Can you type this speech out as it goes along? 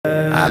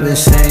I've been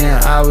saying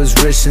I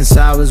was rich since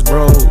I was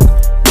broke.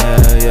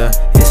 Yeah,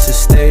 yeah, it's a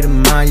state of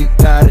mind, you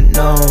gotta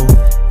know.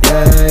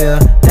 Yeah, yeah,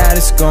 that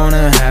it's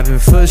gonna happen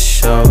for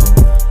sure.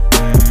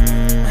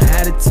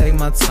 Had to take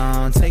my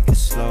time, take it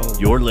slow.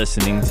 You're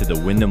listening to the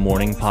Win the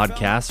Morning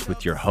podcast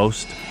with your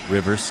host,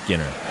 River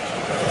Skinner.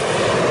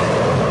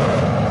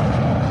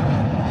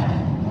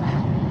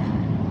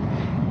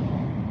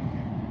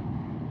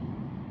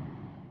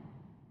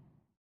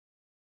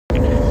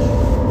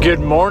 Good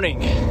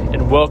morning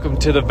and welcome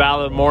to the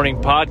Valid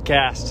Morning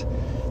Podcast.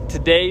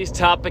 Today's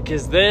topic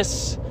is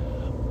this: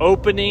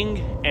 opening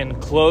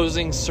and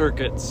closing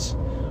circuits.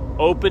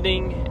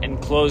 Opening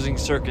and closing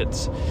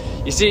circuits.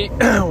 You see,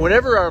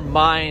 whenever our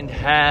mind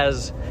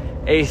has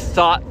a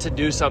thought to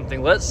do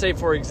something, let's say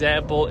for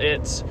example,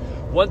 it's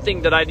one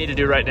thing that I need to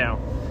do right now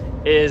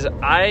is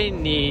I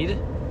need,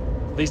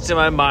 at least in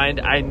my mind,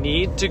 I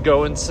need to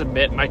go and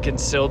submit my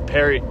concealed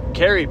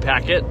carry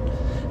packet.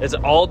 It's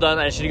all done.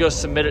 I should go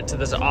submit it to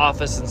this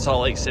office in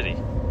Salt Lake City.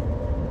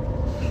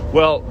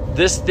 Well,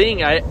 this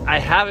thing, I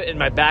have it in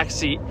my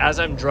backseat as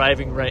I'm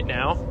driving right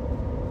now.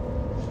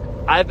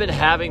 I've been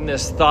having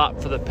this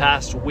thought for the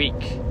past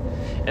week.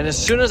 And as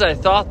soon as I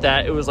thought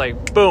that, it was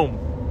like, boom,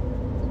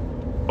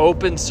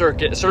 open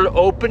circuit. It started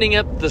opening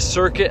up the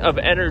circuit of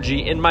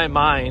energy in my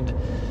mind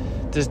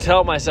to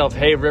tell myself,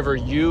 hey, River,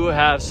 you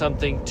have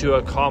something to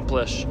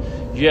accomplish.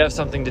 You have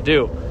something to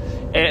do.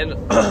 And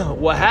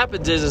what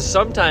happens is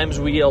sometimes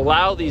we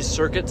allow these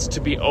circuits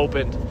to be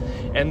opened.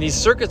 And these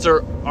circuits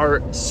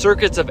are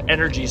circuits of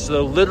energy. So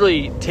they're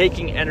literally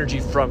taking energy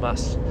from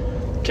us.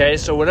 Okay,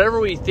 so whenever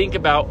we think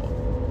about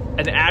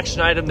an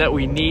action item that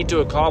we need to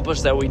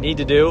accomplish, that we need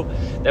to do,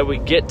 that we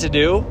get to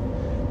do,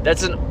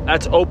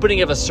 that's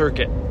opening of a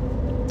circuit.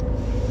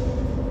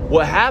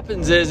 What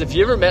happens is, if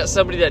you ever met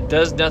somebody that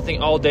does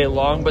nothing all day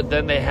long, but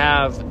then they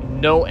have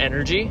no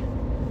energy,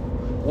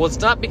 well,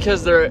 it's not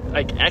because they're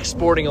like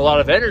exporting a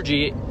lot of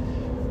energy,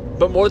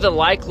 but more than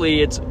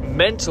likely it's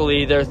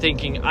mentally they're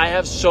thinking, I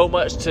have so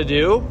much to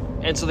do,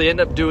 and so they end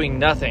up doing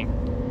nothing.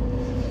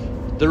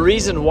 The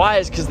reason why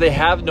is because they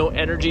have no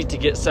energy to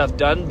get stuff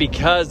done,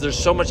 because there's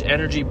so much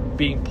energy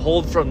being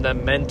pulled from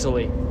them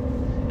mentally.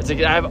 It's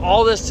like, I have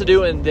all this to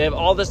do and they have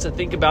all this to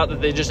think about,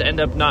 that they just end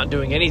up not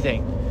doing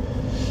anything.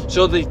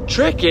 So the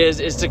trick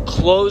is to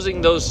closing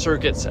those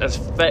circuits as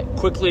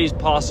quickly as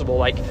possible.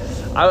 Like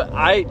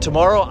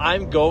tomorrow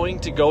I'm going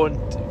to go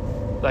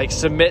and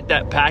submit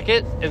that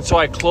packet, and so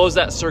I close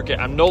that circuit.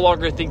 I'm no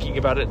longer thinking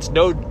about it. It's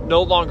no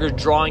longer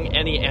drawing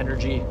any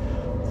energy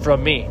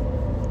from me.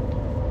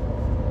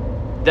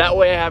 That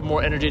way I have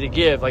more energy to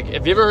give. Like,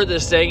 have you ever heard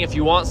this saying, if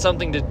you want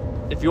something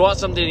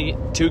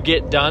to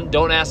get done,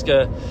 don't ask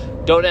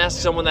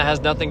someone that has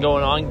nothing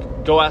going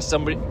on. Go ask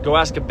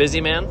a busy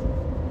man.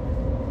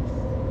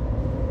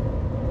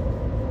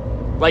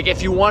 Like,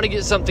 if you want to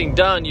get something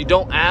done, you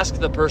don't ask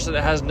the person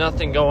that has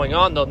nothing going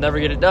on. They'll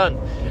never get it done.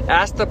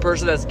 Ask the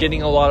person that's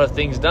getting a lot of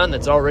things done,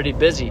 that's already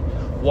busy.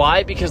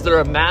 Why? Because they're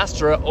a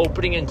master at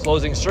opening and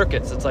closing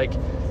circuits. It's like,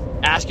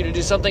 ask you to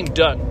do something,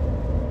 done.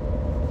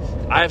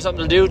 I have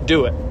something to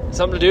do it.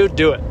 Something to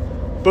do it.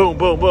 Boom,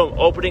 boom, boom.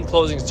 Opening,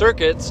 closing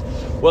circuits.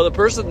 Well, the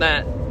person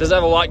that doesn't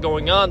have a lot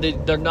going on,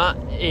 they're not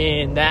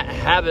in that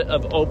habit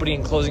of opening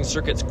and closing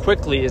circuits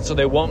quickly, and so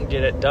they won't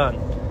get it done.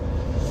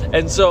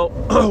 And so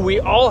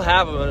we all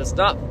have them, and it's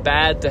not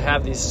bad to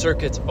have these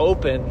circuits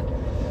open,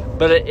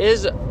 but it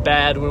is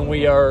bad when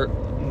we are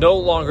no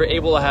longer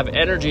able to have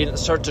energy and it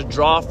starts to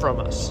draw from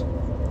us.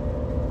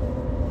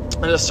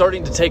 And it's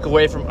starting to take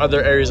away from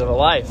other areas of our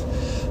life.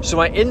 So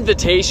my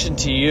invitation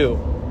to you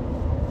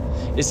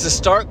is to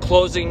start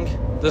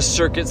closing the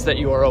circuits that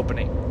you are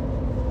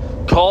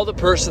opening. Call the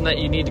person that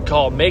you need to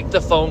call. Make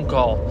the phone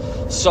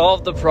call.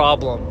 Solve the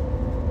problem.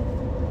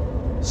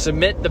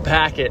 Submit the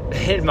packet,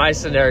 in my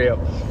scenario.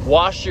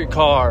 Wash your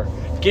car.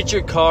 Get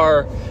your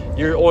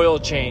oil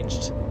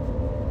changed.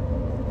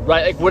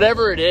 Right? Like,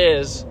 whatever it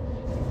is,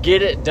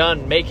 get it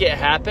done. Make it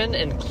happen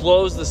and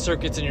close the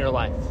circuits in your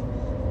life.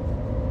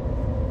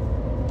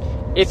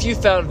 If you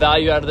found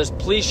value out of this,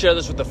 please share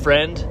this with a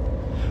friend.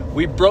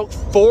 We broke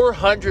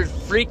 400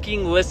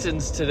 freaking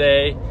listens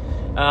today,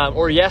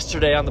 or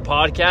yesterday on the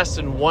podcast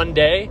in one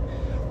day,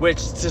 which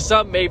to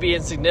some may be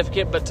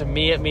insignificant, but to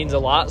me it means a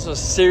lot. So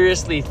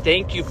seriously,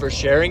 thank you for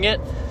sharing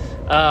it.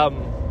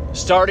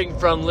 Starting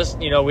from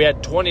we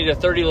had 20 to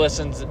 30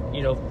 listens,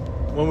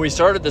 when we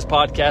started this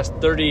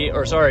podcast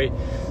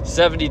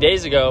 70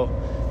 days ago,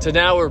 to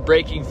now we're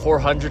breaking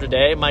 400 a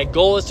day. My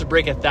goal is to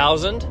break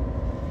 1,000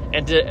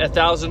 and to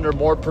 1,000 or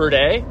more per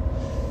day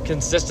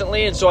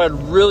consistently. And so I'd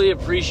really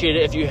appreciate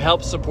it if you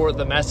help support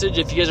the message.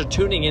 If you guys are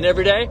tuning in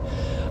every day,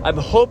 I'm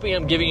hoping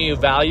I'm giving you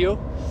value.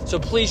 So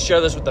please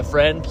share this with a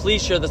friend.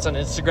 Please share this on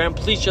Instagram.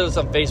 Please share this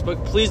on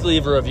Facebook. Please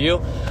leave a review.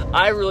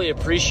 I really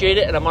appreciate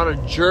it, and I'm on a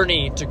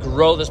journey to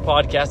grow this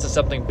podcast to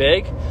something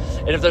big.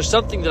 And if there's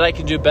something that I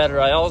can do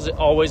better, I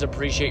always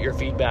appreciate your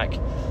feedback.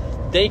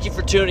 Thank you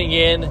for tuning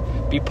in.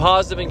 Be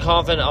positive and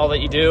confident in all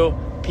that you do.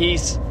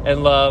 Peace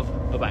and love.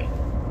 Bye-bye.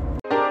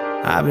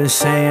 I've been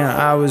saying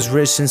I was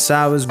rich since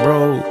I was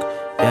broke.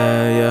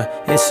 Yeah,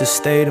 yeah, it's a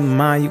state of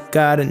mind, you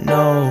gotta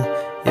know.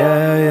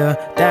 Yeah,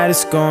 yeah, that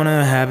it's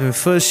gonna happen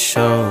for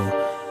sure.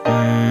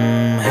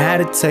 Had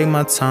to take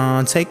my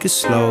time, take it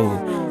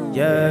slow.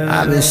 Yeah,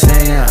 I've been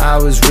saying I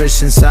was rich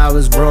since I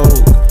was broke.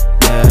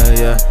 Yeah,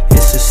 yeah,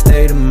 it's a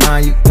state of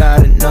mind, you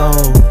gotta know.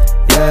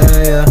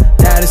 Yeah, yeah,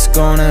 that it's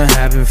gonna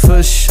happen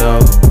for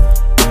sure.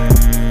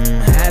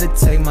 Had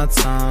to take my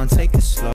time, take it slow.